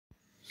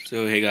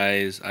So hey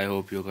guys, I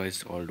hope you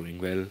guys all doing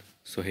well.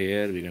 So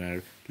here we're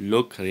gonna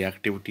look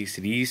reactivity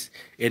series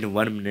in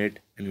 1 minute,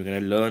 and we're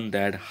gonna learn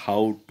that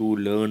how to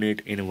learn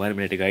it in 1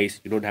 minute, guys.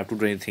 You don't have to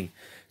do anything.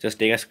 Just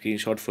take a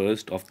screenshot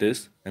first of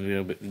this,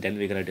 and then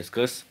we're gonna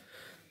discuss.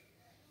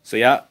 So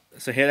yeah,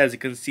 so here as you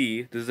can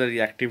see, this is a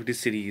reactivity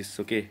series.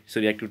 Okay,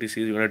 so reactivity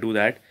series we're gonna do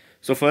that.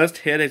 So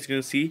first here as you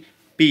can see,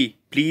 P,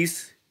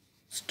 please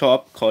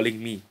stop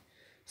calling me.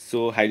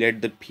 So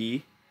highlight the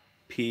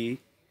P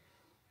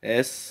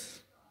S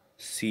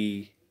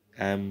C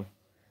M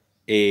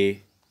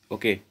A,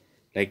 okay,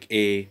 like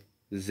A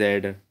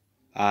Z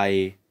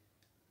I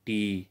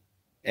T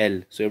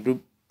L. So you have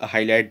to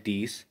highlight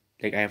these,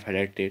 like I have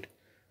highlighted,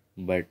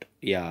 but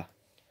yeah,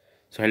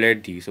 so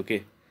highlight these,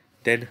 okay.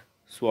 Then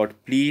SWOT,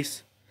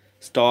 please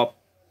stop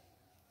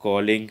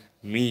calling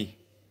me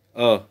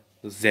a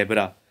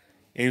zebra.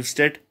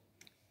 Instead,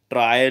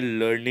 try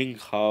learning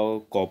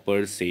how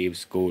copper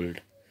saves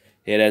gold.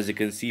 Here, as you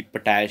can see,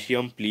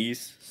 potassium,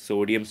 please,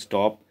 sodium,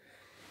 stop,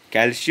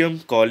 calcium,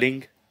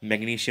 calling,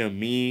 magnesium,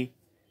 me,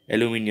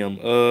 aluminium,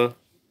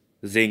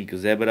 zinc,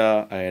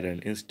 zebra,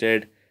 iron,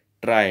 instead,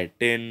 try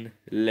tin,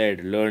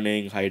 lead,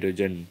 learning,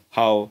 hydrogen,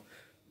 how,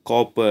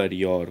 copper,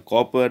 your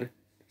copper,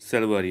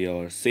 silver,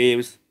 your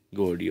saves,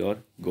 gold, your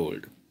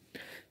gold.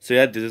 So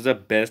yeah, this is the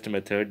best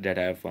method that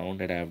I have found,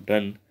 that I have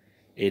done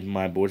in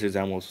my boards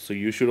exam also. So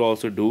you should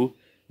also do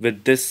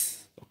with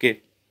this.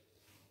 Okay.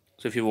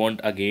 So if you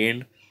want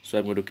again, so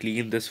I'm going to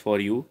clean this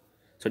for you.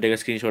 So take a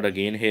screenshot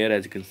again here,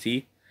 as you can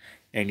see.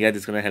 And yeah, this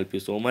is gonna help you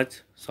so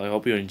much. So I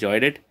hope you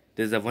enjoyed it.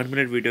 This is a 1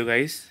 minute video,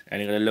 guys,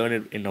 and you're gonna learn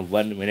it in a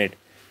 1 minute.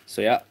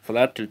 So yeah, for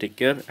that, till take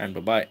care and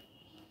bye bye.